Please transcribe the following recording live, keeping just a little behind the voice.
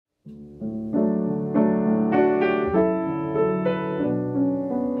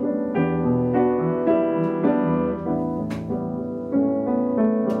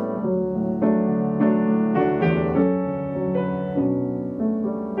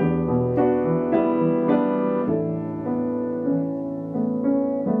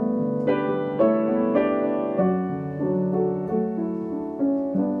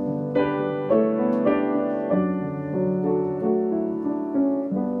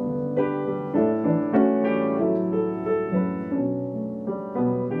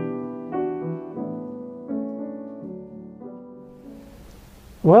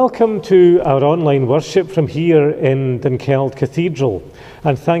Welcome to our online worship from here in Dunkeld Cathedral,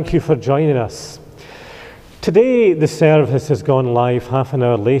 and thank you for joining us. Today the service has gone live half an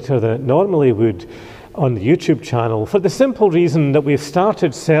hour later than it normally would on the YouTube channel, for the simple reason that we've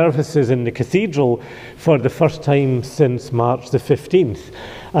started services in the cathedral for the first time since March the 15th,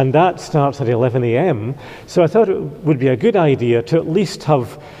 and that starts at 11 a.m. So I thought it would be a good idea to at least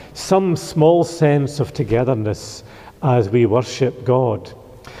have some small sense of togetherness as we worship God.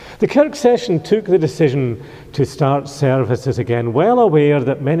 The Kirk session took the decision to start services again, well aware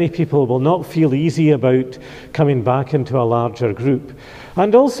that many people will not feel easy about coming back into a larger group,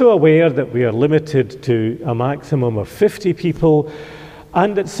 and also aware that we are limited to a maximum of 50 people,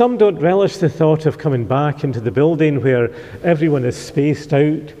 and that some don't relish the thought of coming back into the building where everyone is spaced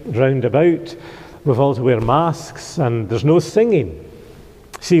out round about. We've all to wear masks and there's no singing.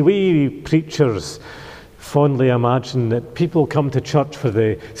 See, we preachers fondly imagine that people come to church for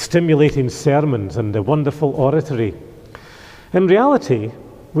the stimulating sermons and the wonderful oratory. In reality,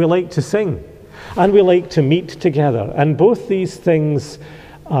 we like to sing and we like to meet together, and both these things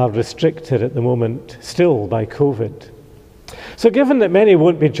are restricted at the moment still by COVID. So given that many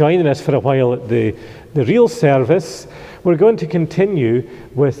won't be joining us for a while at the real service, we're going to continue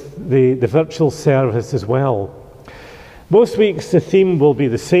with the virtual service as well. Most weeks the theme will be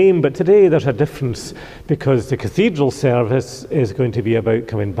the same, but today there's a difference because the cathedral service is going to be about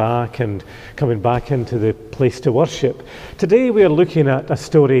coming back into the place to worship. Today we are looking at a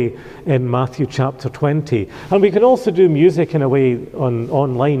story in Matthew chapter 20, and we can also do music in a way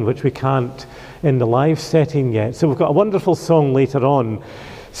online, which we can't in the live setting yet. So we've got a wonderful song later on,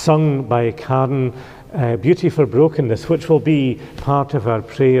 sung by Karen, Beauty for Brokenness, which will be part of our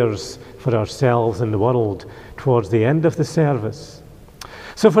prayers for ourselves and the world towards the end of the service.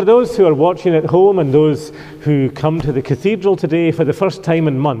 So for those who are watching at home and those who come to the cathedral today for the first time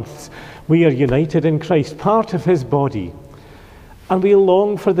in months, we are united in Christ, part of his body, and we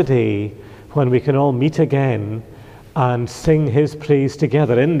long for the day when we can all meet again and sing his praise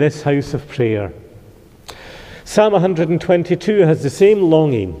together in this house of prayer. Psalm 122 has the same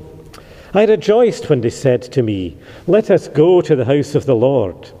longing. I rejoiced when they said to me, "Let us go to the house of the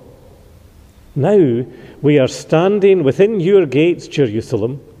Lord." Now we are standing within your gates,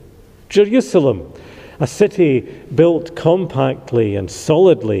 Jerusalem. Jerusalem, a city built compactly and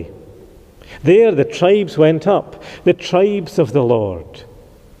solidly. There the tribes went up, the tribes of the Lord,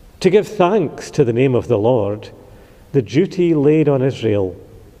 to give thanks to the name of the Lord, the duty laid on Israel.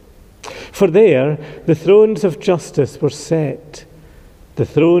 For there the thrones of justice were set, the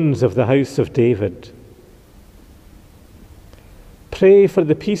thrones of the house of David. Pray for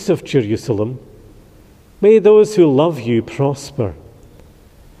the peace of Jerusalem. May those who love you prosper.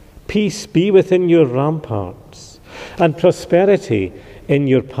 Peace be within your ramparts, and prosperity in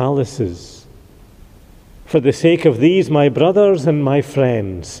your palaces. For the sake of these my brothers and my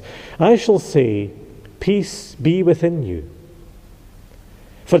friends, I shall say, peace be within you.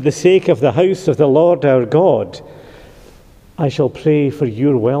 For the sake of the house of the Lord our God, I shall pray for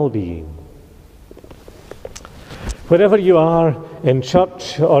your well-being. Wherever you are in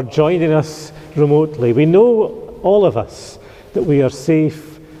church or joining us remotely, we know, all of us, that we are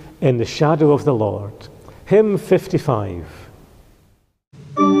safe in the shadow of the Lord. Hymn 55.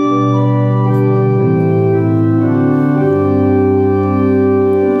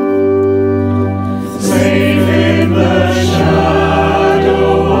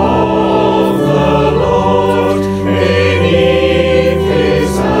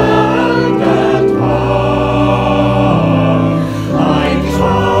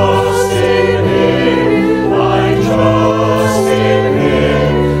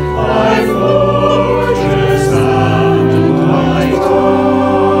 Fortress and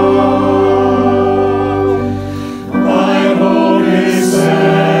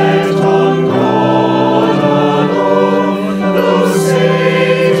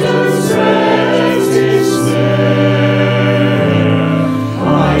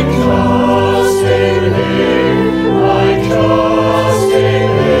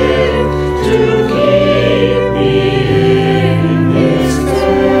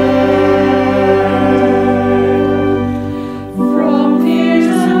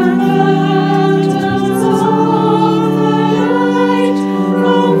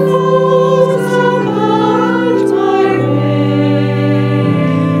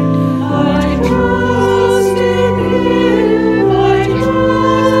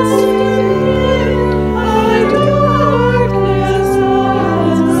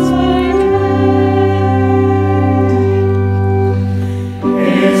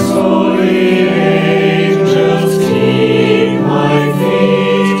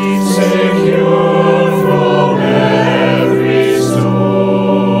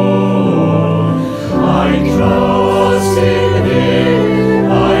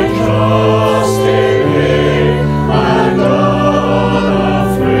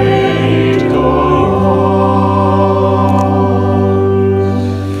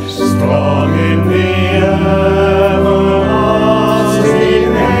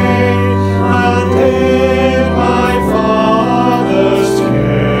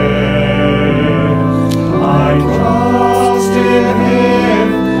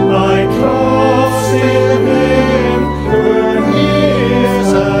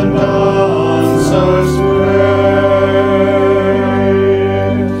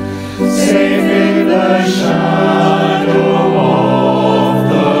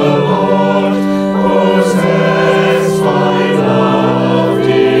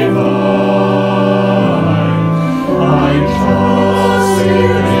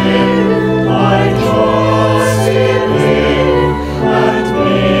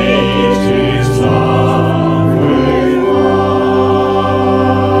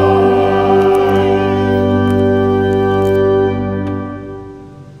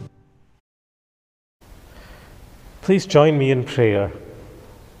Please join me in prayer.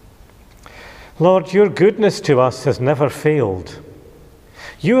 Lord, your goodness to us has never failed.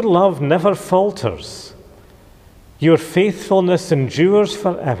 Your love never falters. Your faithfulness endures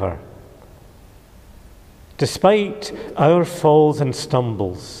forever. Despite our falls and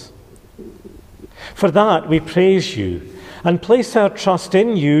stumbles. For that we praise you and place our trust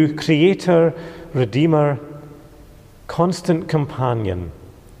in you, Creator, Redeemer, constant companion.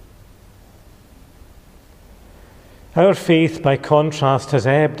 Our faith, by contrast, has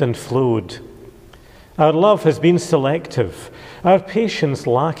ebbed and flowed. Our love has been selective, our patience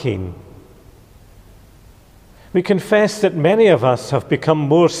lacking. We confess that many of us have become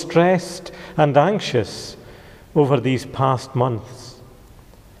more stressed and anxious over these past months.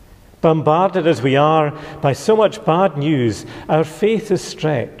 Bombarded as we are by so much bad news, our faith is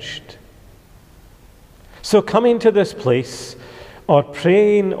stretched. So coming to this place, or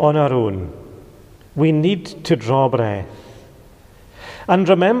praying on our own, we need to draw breath. And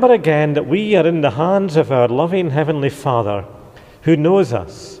remember again that we are in the hands of our loving Heavenly Father, who knows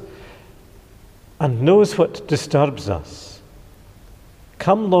us and knows what disturbs us.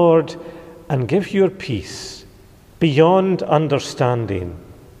 Come, Lord, and give your peace beyond understanding.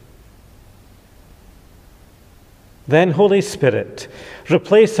 Then, Holy Spirit,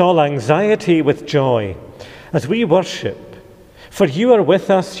 replace all anxiety with joy as we worship, for you are with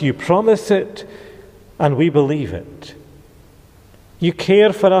us, you promise it, and we believe it. You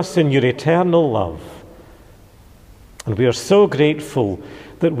care for us in your eternal love. And we are so grateful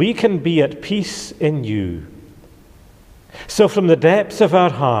that we can be at peace in you. So from the depths of our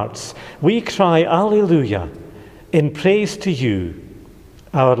hearts, we cry Alleluia in praise to you,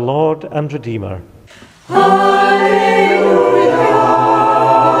 our Lord and Redeemer. Alleluia.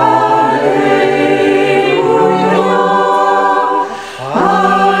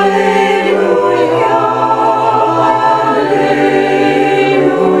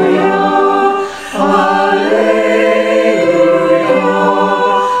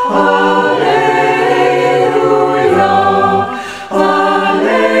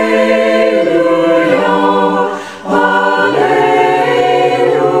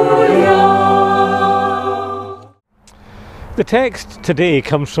 The text today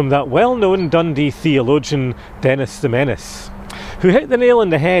comes from that well-known Dundee theologian Dennis the Menace, who hit the nail on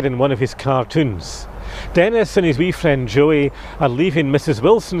the head in one of his cartoons. Dennis and his wee friend Joey are leaving Mrs.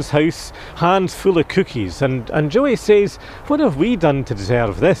 Wilson's house, hands full of cookies, and Joey says, "What have we done to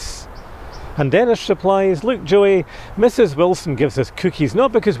deserve this?" And Dennis replies, "Look, Joey, Mrs. Wilson gives us cookies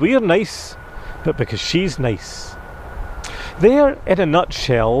not because we're nice, but because she's nice." There, in a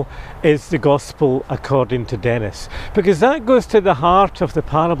nutshell, is the gospel according to Dennis, because that goes to the heart of the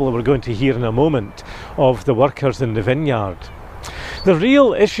parable we're going to hear in a moment of the workers in the vineyard. The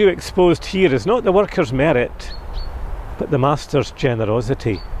real issue exposed here is not the workers' merit, but the master's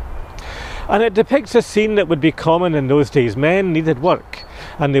generosity. And it depicts a scene that would be common in those days. Men needed work,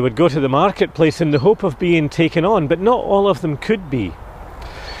 and they would go to the marketplace in the hope of being taken on, but not all of them could be.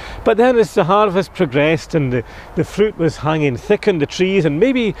 But then as the harvest progressed and the fruit was hanging thick on the trees, and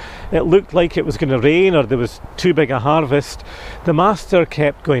maybe it looked like it was going to rain or there was too big a harvest, the master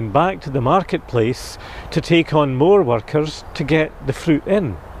kept going back to the marketplace to take on more workers to get the fruit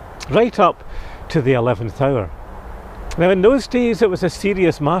in, right up to the 11th hour. Now in those days it was a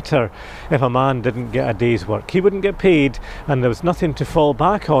serious matter if a man didn't get a day's work. He wouldn't get paid and there was nothing to fall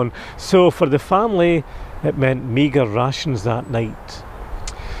back on. So for the family it meant meagre rations that night.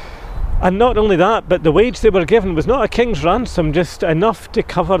 And not only that, but the wage they were given was not a king's ransom, just enough to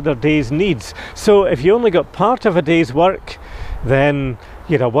cover their day's needs. So if you only got part of a day's work, then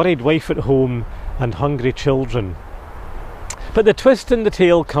you're a worried wife at home and hungry children. But the twist in the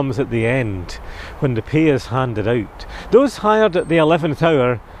tale comes at the end, when the pay is handed out. Those hired at the 11th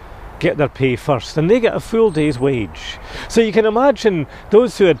hour get their pay first, and they get a full day's wage. So you can imagine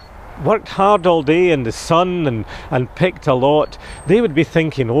those who had worked hard all day in the sun and picked a lot, they would be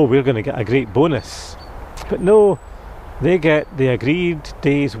thinking, oh, we're going to get a great bonus. But no, they get the agreed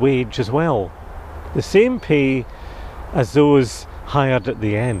day's wage as well. The same pay as those hired at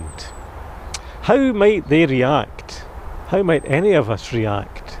the end. How might they react? How might any of us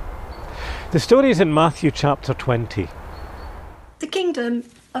react? The story is in Matthew chapter 20. The kingdom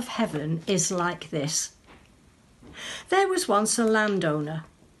of heaven is like this. There was once a landowner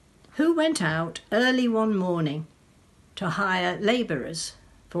who went out early one morning to hire labourers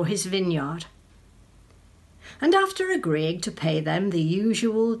for his vineyard. And after agreeing to pay them the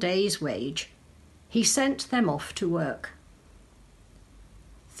usual day's wage, he sent them off to work.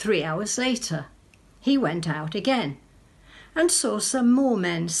 3 hours later, he went out again and saw some more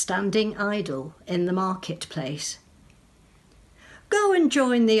men standing idle in the marketplace, "Go and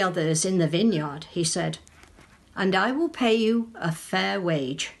join the others in the vineyard," he said, "and I will pay you a fair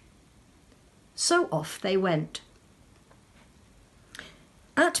wage." So off they went.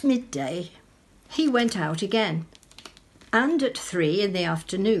 At midday, he went out again, and at 3 in the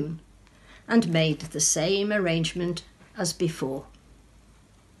afternoon, and made the same arrangement as before.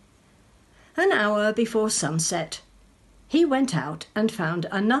 An hour before sunset, he went out and found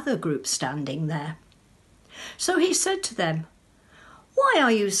another group standing there. So he said to them, "Why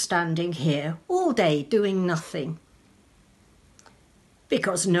are you standing here all day doing nothing?"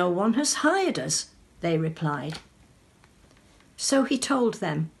 "Because no one has hired us," they replied. So he told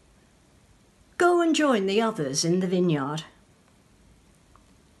them, "Go and join the others in the vineyard."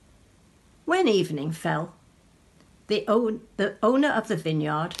 When evening fell, the owner of the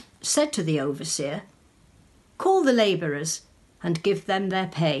vineyard said to the overseer, "Call the labourers and give them their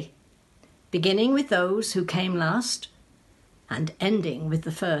pay, beginning with those who came last and ending with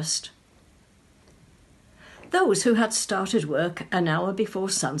the first." Those who had started work an hour before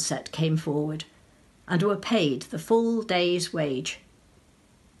sunset came forward and were paid the full day's wage.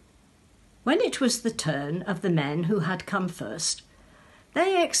 When it was the turn of the men who had come first,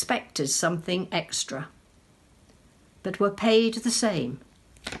 they expected something extra, but were paid the same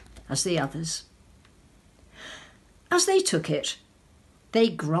as the others. As they took it, they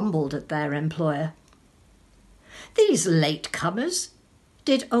grumbled at their employer. "These late-comers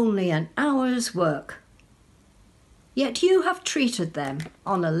did only an hour's work. Yet you have treated them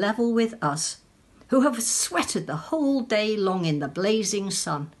on a level with us, who have sweated the whole day long in the blazing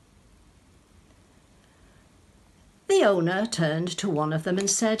sun." The owner turned to one of them and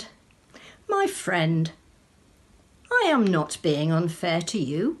said, "My friend, I am not being unfair to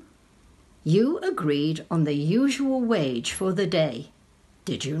you. You agreed on the usual wage for the day,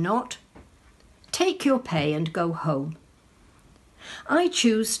 did you not? Take your pay and go home. I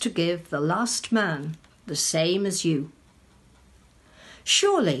choose to give the last man the same as you.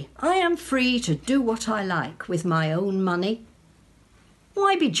 Surely I am free to do what I like with my own money.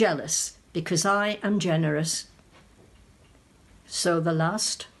 Why be jealous because I am generous? So the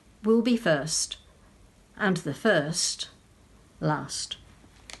last will be first, and the first last."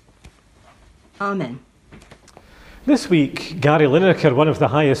 Amen. This week, Gary Lineker, one of the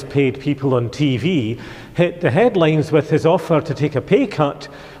highest paid people on TV, hit the headlines with his offer to take a pay cut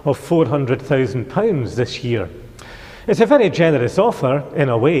of £400,000 this year. It's a very generous offer, in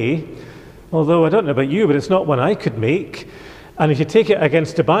a way, although I don't know about you, but it's not one I could make. And if you take it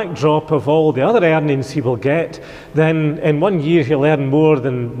against the backdrop of all the other earnings he will get, then in 1 year he'll earn more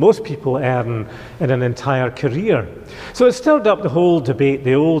than most people earn in an entire career. So it stirred up the whole debate,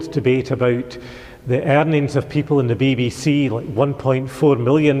 the old debate about the earnings of people in the BBC, like 1.4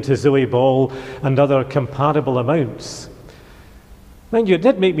 million to Zoe Ball and other comparable amounts. Mind you, it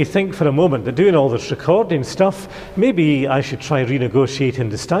did make me think for a moment that doing all this recording stuff, maybe I should try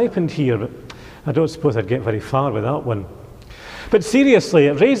renegotiating the stipend here, but I don't suppose I'd get very far with that one. But seriously,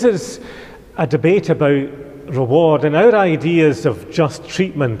 it raises a debate about reward and our ideas of just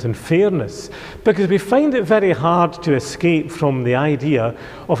treatment and fairness, because we find it very hard to escape from the idea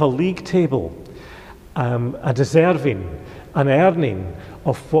of a league table, a deserving, an earning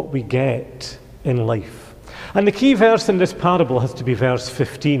of what we get in life. And the key verse in this parable has to be verse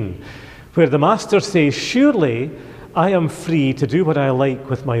 15, where the master says, "Surely I am free to do what I like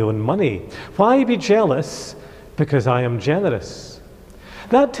with my own money. Why be jealous? Because I am generous."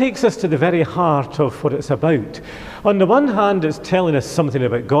 That takes us to the very heart of what it's about. On the one hand, it's telling us something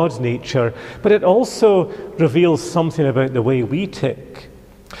about God's nature, but it also reveals something about the way we tick.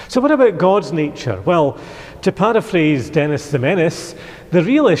 So what about God's nature? Well, to paraphrase Dennis the Menace, the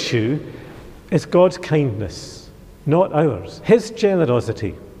real issue is God's kindness, not ours. His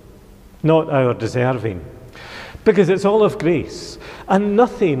generosity, not our deserving. Because it's all of grace, and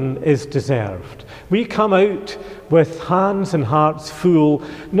nothing is deserved. We come out with hands and hearts full,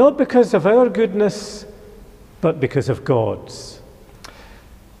 not because of our goodness, but because of God's.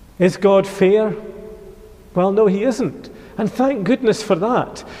 Is God fair? Well, no, he isn't. And thank goodness for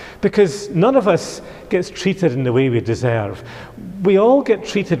that, because none of us gets treated in the way we deserve. We all get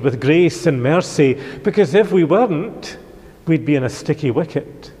treated with grace and mercy, because if we weren't, we'd be in a sticky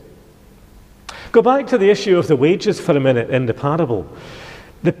wicket. Go back to the issue of the wages for a minute in the parable.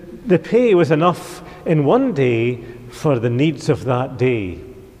 The pay was enough in one day for the needs of that day.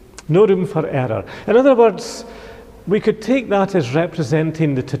 No room for error. In other words, we could take that as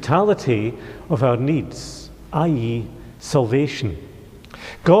representing the totality of our needs, i.e., salvation.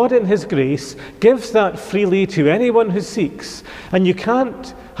 God in his grace gives that freely to anyone who seeks, and you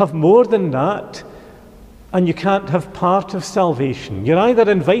can't have more than that and you can't have part of salvation. You're either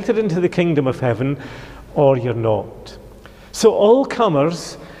invited into the kingdom of heaven or you're not. So all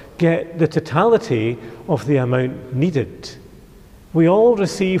comers get the totality of the amount needed. We all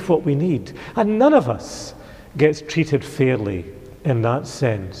receive what we need, and none of us gets treated fairly in that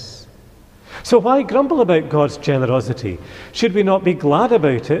sense. So why grumble about God's generosity? Should we not be glad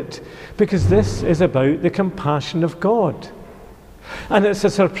about it? Because this is about the compassion of God. And it's a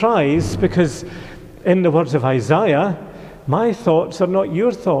surprise because, in the words of Isaiah, my thoughts are not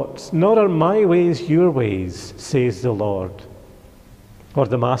your thoughts, nor are my ways your ways, says the Lord. Or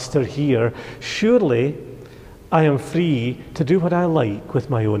the Master here, surely I am free to do what I like with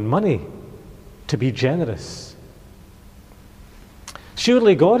my own money, to be generous.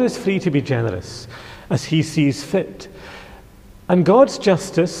 Surely God is free to be generous as he sees fit. And God's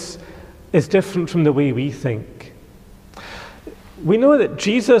justice is different from the way we think. We know that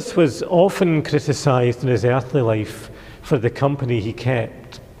Jesus was often criticized in his earthly life for the company he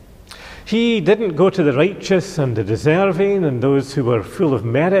kept. He didn't go to the righteous and the deserving and those who were full of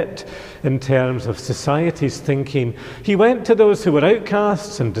merit in terms of society's thinking. He went to those who were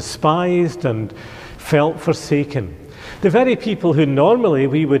outcasts and despised and felt forsaken. The very people who normally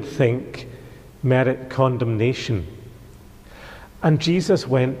we would think merit condemnation. And Jesus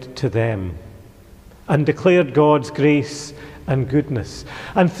went to them and declared God's grace and goodness.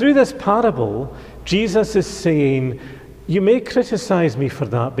 And through this parable, Jesus is saying, you may criticize me for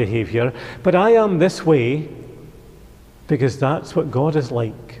that behavior, but I am this way because that's what God is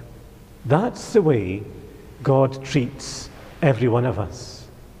like. That's the way God treats every one of us.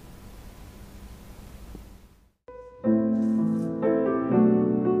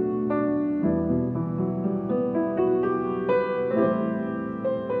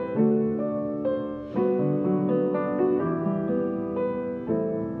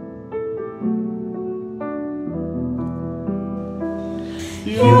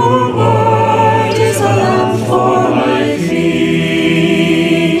 Your word is a lamp for my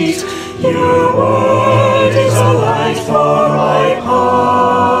feet. Your word is a light for my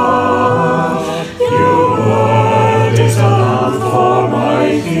path. Your word is a lamp for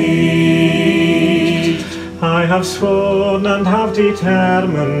my feet. I have sworn and have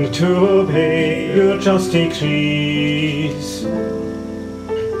determined to obey your just decrees.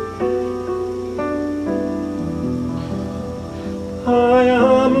 I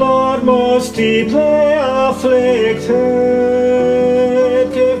am, Lord, most deeply afflicted.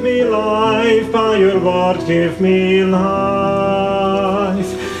 Give me life by your word, give me life.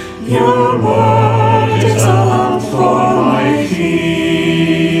 Your word is a lamp for my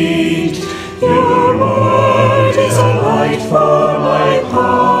feet. Your word is a light for my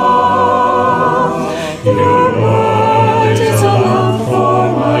path. Your word is a lamp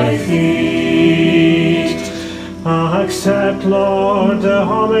for my feet. Accept, Lord, the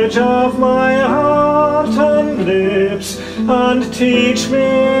homage of my heart and lips, and teach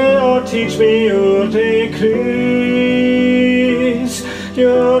me your decrees.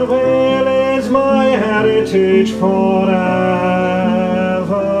 Your will is my heritage forever,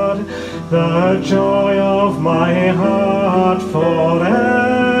 the joy of my heart forever.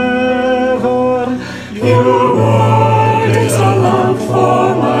 Your word is a lamp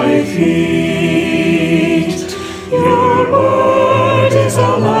for my feet. Your word is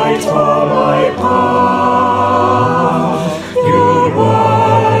a light for my path. Your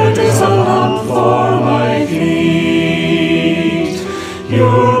word is a lamp for my feet.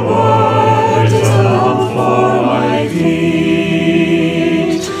 Your word is a lamp for my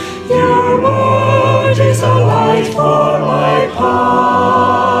feet. Your word is a light for my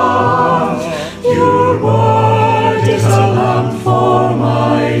path. Your word is a lamp for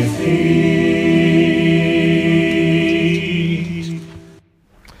my feet.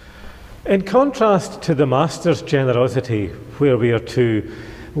 In contrast to the Master's generosity, where we are to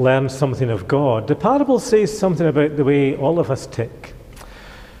learn something of God, the parable says something about the way all of us tick.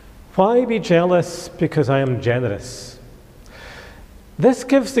 Why be jealous because I am generous? This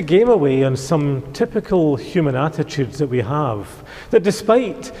gives the game away on some typical human attitudes that we have, that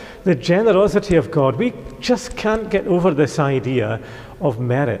despite the generosity of God, we just can't get over this idea of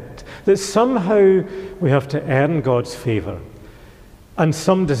merit, that somehow we have to earn God's favor. And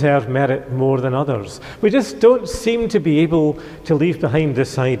some deserve merit more than others. We just don't seem to be able to leave behind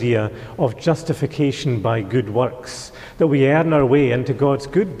this idea of justification by good works, that we earn our way into God's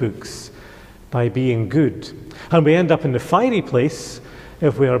good books by being good. And we end up in the fiery place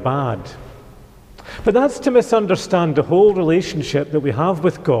if we are bad. But that's to misunderstand the whole relationship that we have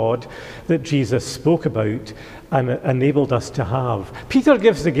with God that Jesus spoke about and enabled us to have. Peter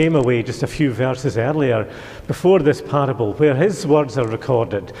gives the game away just a few verses earlier before this parable, where his words are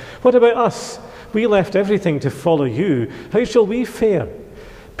recorded. What about us? We left everything to follow you. How shall we fare?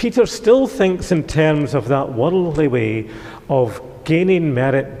 Peter still thinks in terms of that worldly way of gaining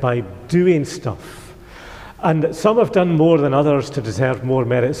merit by doing stuff. And some have done more than others to deserve more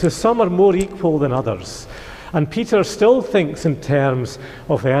merit, so some are more equal than others. And Peter still thinks in terms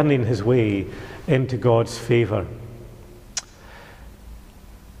of earning his way into God's favour.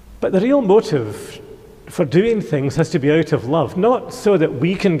 But the real motive for doing things has to be out of love, not so that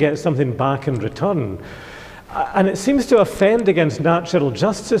we can get something back in return. And it seems to offend against natural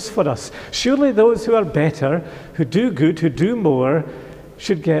justice for us. Surely those who are better, who do good, who do more,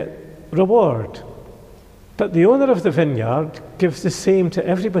 should get reward. But the owner of the vineyard gives the same to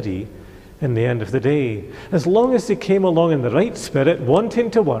everybody in the end of the day, as long as they came along in the right spirit,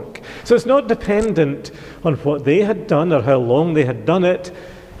 wanting to work. So it's not dependent on what they had done or how long they had done it,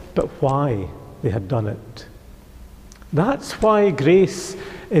 but why they had done it. That's why grace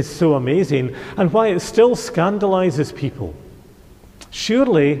is so amazing and why it still scandalizes people.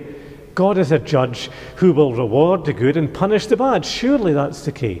 Surely God is a judge who will reward the good and punish the bad. Surely that's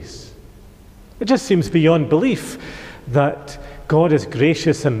the case. It just seems beyond belief that God is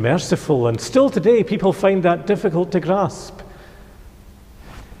gracious and merciful, and still today people find that difficult to grasp.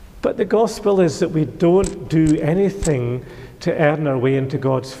 But the gospel is that we don't do anything to earn our way into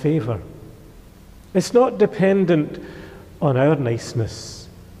God's favour. It's not dependent on our niceness,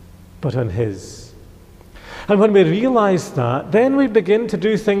 but on His. And when we realize that, then we begin to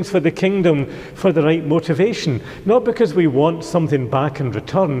do things for the kingdom for the right motivation, not because we want something back in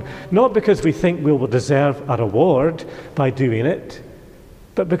return, not because we think we will deserve a reward by doing it,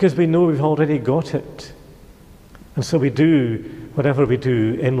 but because we know we've already got it. And so we do whatever we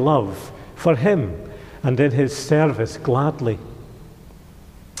do in love for Him and in His service gladly.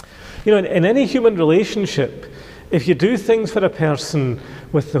 You know, in any human relationship, if you do things for a person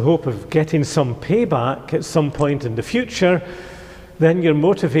with the hope of getting some payback at some point in the future, then you're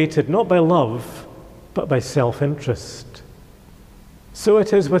motivated not by love, but by self-interest. So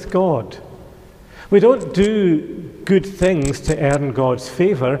it is with God. We don't do good things to earn God's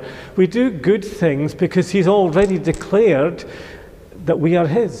favour. We do good things because He's already declared that we are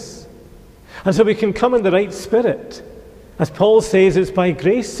His. And so we can come in the right spirit. As Paul says, it's by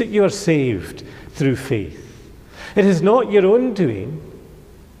grace that you are saved through faith. It is not your own doing,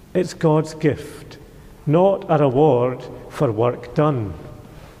 it's God's gift, not a reward for work done.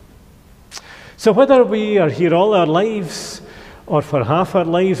 So whether we are here all our lives, or for half our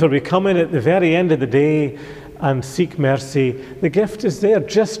lives, or we come in at the very end of the day and seek mercy, the gift is there.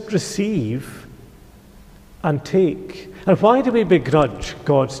 Just receive and take. And why do we begrudge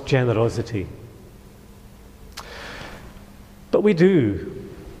God's generosity? But we do.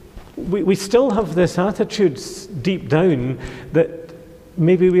 We still have this attitude deep down that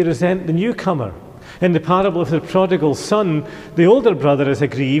maybe we resent the newcomer. In the parable of the prodigal son, the older brother is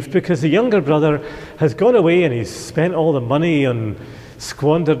aggrieved because the younger brother has gone away and he's spent all the money and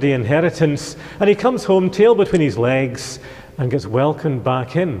squandered the inheritance, and he comes home tail between his legs and gets welcomed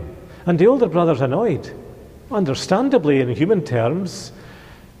back in. And the older brother's annoyed, understandably in human terms.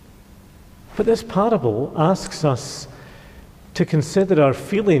 But this parable asks us to consider our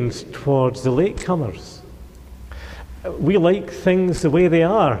feelings towards the latecomers. We like things the way they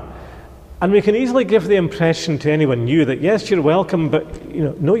are, and we can easily give the impression to anyone new that yes, you're welcome, but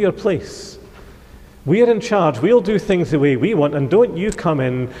know your place. We are in charge. We'll do things the way we want, and don't you come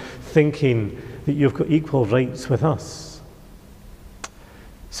in thinking that you've got equal rights with us.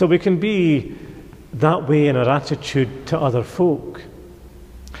 So we can be that way in our attitude to other folk.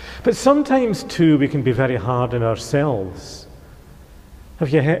 But sometimes too we can be very hard on ourselves. Have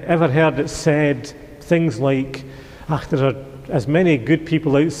you ever heard it said things like, there are as many good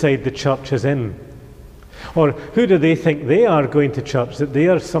people outside the church as in? Or who do they think they are going to church, that they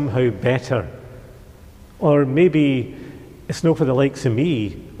are somehow better? Or maybe it's no for the likes of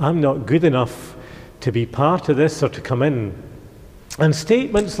me. I'm not good enough to be part of this or to come in. And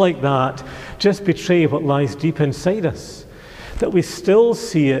statements like that just betray what lies deep inside us, that we still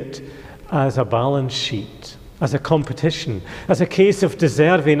see it as a balance sheet, as a competition, as a case of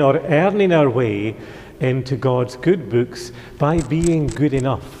deserving or earning our way into God's good books by being good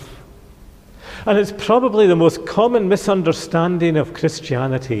enough. And it's probably the most common misunderstanding of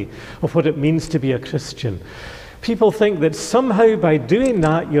Christianity, of what it means to be a Christian. People think that somehow by doing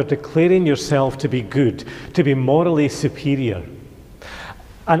that you're declaring yourself to be good, to be morally superior.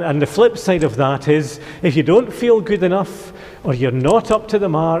 And the flip side of that is, if you don't feel good enough, or you're not up to the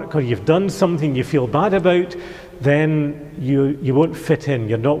mark, or you've done something you feel bad about, then you won't fit in,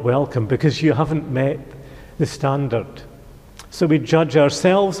 you're not welcome, because you haven't met the standard. So we judge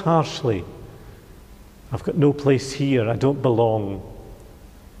ourselves harshly. I've got no place here, I don't belong.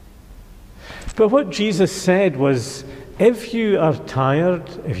 But what Jesus said was, if you are tired,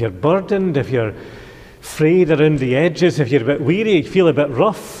 if you're burdened, if you're frayed around the edges, if you're a bit weary, you feel a bit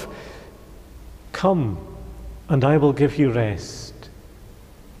rough, come and I will give you rest.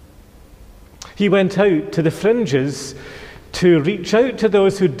 He went out to the fringes to reach out to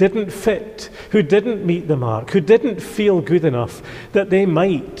those who didn't fit, who didn't meet the mark, who didn't feel good enough, that they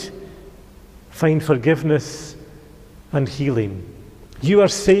might find forgiveness and healing. You are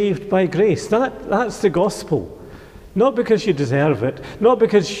saved by grace. That's the gospel. Not because you deserve it, not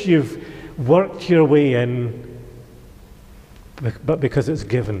because you've worked your way in, but because it's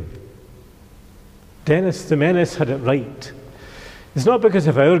given. Dennis the Menace had it right. It's not because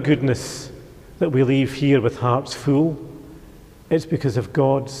of our goodness that we leave here with hearts full. It's because of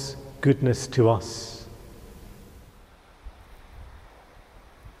God's goodness to us.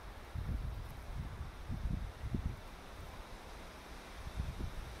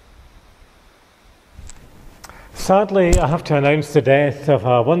 Sadly, I have to announce the death of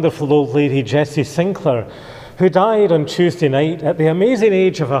a wonderful old lady, Jessie Sinclair, who died on Tuesday night at the amazing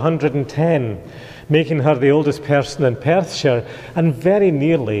age of 110, making her the oldest person in Perthshire and very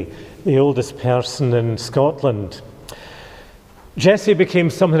nearly the oldest person in Scotland. Jessie became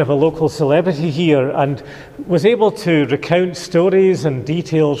something of a local celebrity here and was able to recount stories and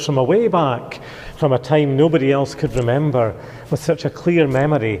details from a way back, from a time nobody else could remember, with such a clear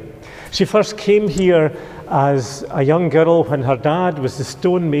memory. She first came here as a young girl when her dad was the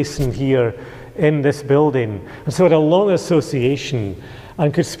stonemason here in this building, and so had a long association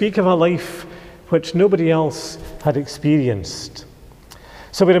and could speak of a life which nobody else had experienced.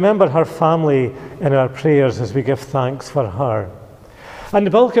 So we remember her family in our prayers as we give thanks for her. And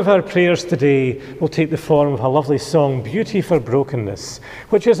the bulk of our prayers today will take the form of a lovely song, Beauty for Brokenness,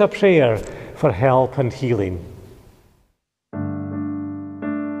 which is a prayer for help and healing.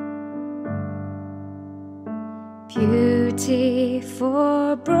 Beauty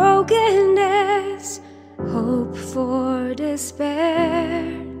for brokenness, hope for despair.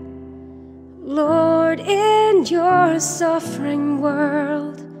 Lord, in your suffering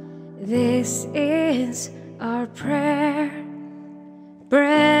world, this is our prayer.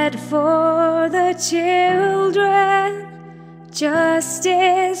 Bread for the children,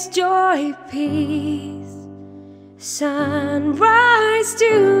 justice, joy, peace. Sunrise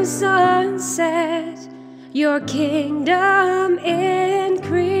to sunset, your kingdom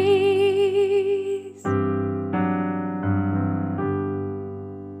increase.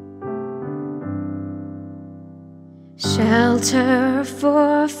 Shelter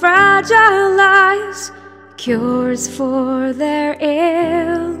for fragile lives, cures for their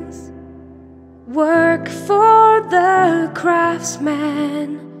ills. Work for the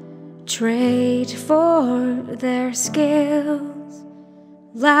craftsman, trade for their skills.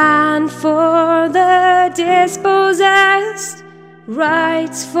 Land for the dispossessed,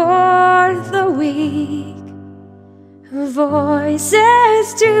 rights for the weak.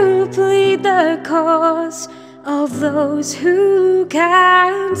 Voices to plead the cause of those who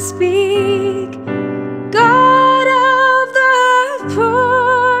can't speak. God of the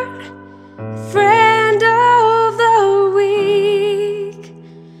poor, friend of the weak,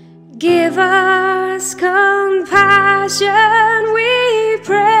 give us compassion, we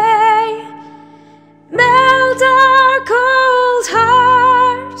pray. Melt our cold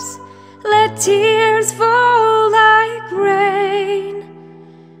hearts, let tears fall like rain.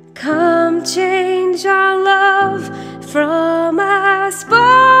 Come change our love from a spark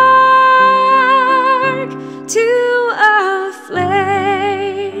to a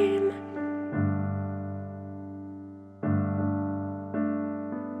flame.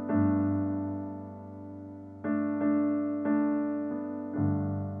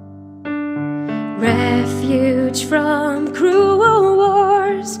 Refuge from cruel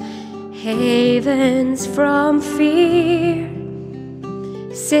wars, havens from fear.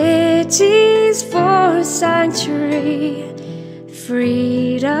 Cities for sanctuary,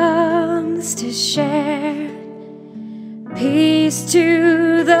 freedoms to share. Peace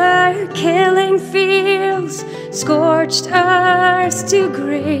to the killing fields, scorched earth to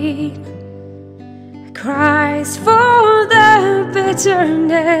green. Christ for the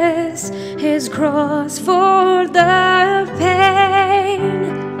bitterness, his cross for the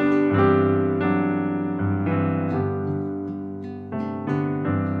pain.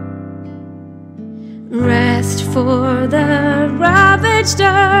 rest for the ravaged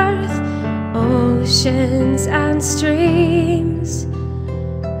earth, oceans and streams,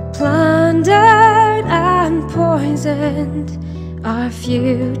 plundered and poisoned, our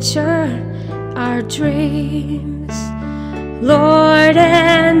future, our dreams. Lord,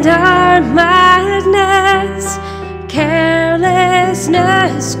 and our madness,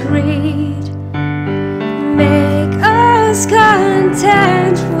 carelessness, greed, make us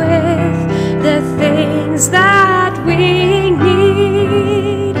content with the things that we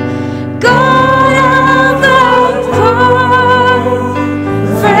need. God of the poor,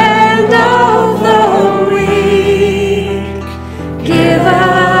 friend of the weak, give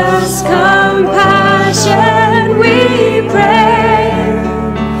us compassion, we pray.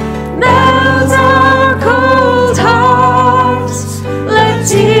 Melt our cold hearts, let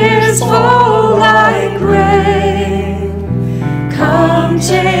tears fall like rain. Come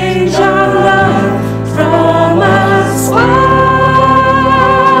change our love from a spark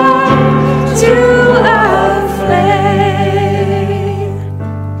to a flame.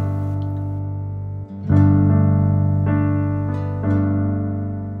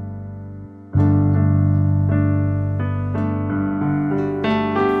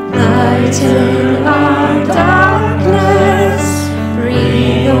 Lighten our darkness,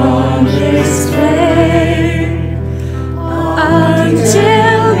 breathe on this flame,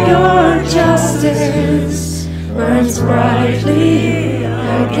 until your justice burns brightly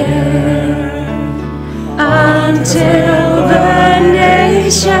again, until the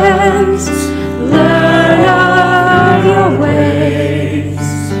nations learn of your ways,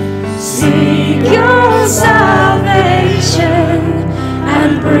 seek your salvation,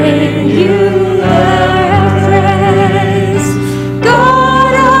 and bring you their praise.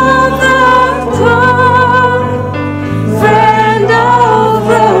 God of the poor, friend of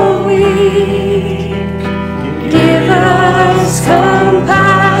the weak, give us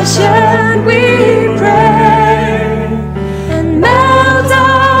compassion, we pray, and melt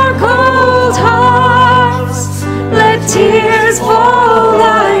our cold hearts, let tears fall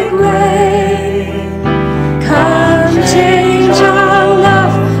like rain. Come change our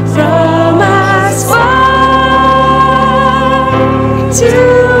love from a spark to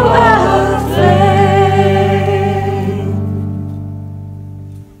a flame.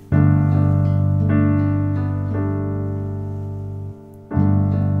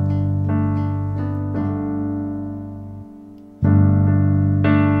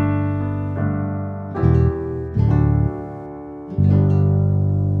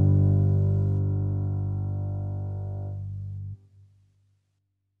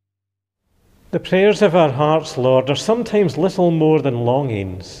 The prayers of our hearts, Lord, are sometimes little more than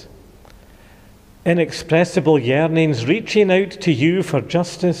longings, inexpressible yearnings reaching out to you for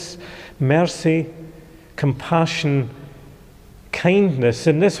justice, mercy, compassion, kindness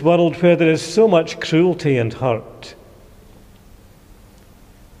in this world where there is so much cruelty and hurt.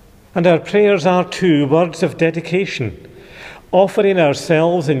 And our prayers are too words of dedication, offering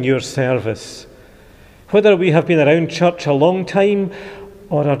ourselves in your service, whether we have been around church a long time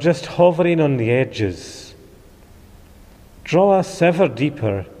or are just hovering on the edges. Draw us ever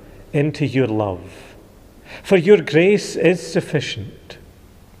deeper into your love, for your grace is sufficient.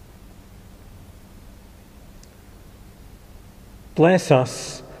 Bless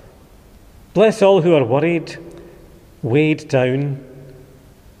us. Bless all who are worried, weighed down.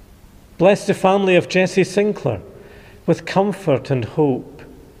 Bless the family of Jesse Sinclair with comfort and hope.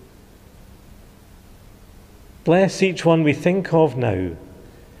 Bless each one we think of now.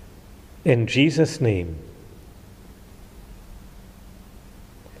 In Jesus' name.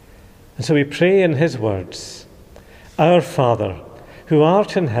 And so we pray in his words, Our Father, who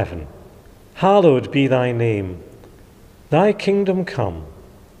art in heaven, hallowed be thy name. Thy kingdom come.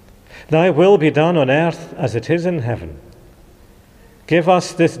 Thy will be done on earth as it is in heaven. Give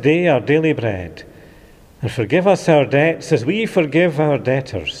us this day our daily bread, and forgive us our debts as we forgive our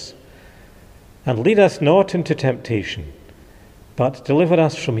debtors. And lead us not into temptation, but deliver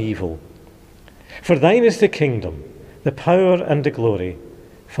us from evil. For thine is the kingdom, the power and the glory,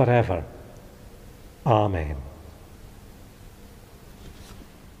 forever. Amen.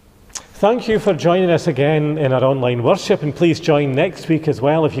 Thank you for joining us again in our online worship, and please join next week as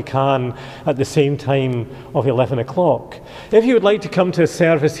well if you can at the same time of 11 o'clock. If you would like to come to a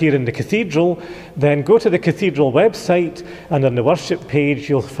service here in the Cathedral, then go to the Cathedral website, and on the worship page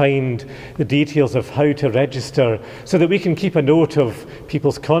you'll find the details of how to register so that we can keep a note of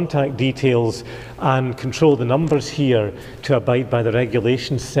people's contact details and control the numbers here to abide by the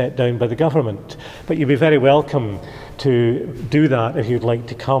regulations set down by the government. But you'll be very welcome to do that if you'd like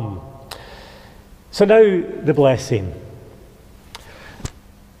to come. So now the blessing.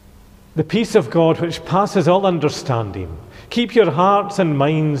 The peace of God which passes all understanding, keep your hearts and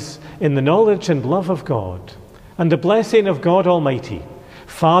minds in the knowledge and love of God, and the blessing of God Almighty,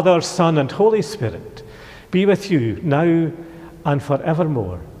 Father, Son, and Holy Spirit, be with you now and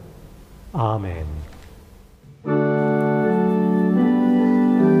forevermore. Amen.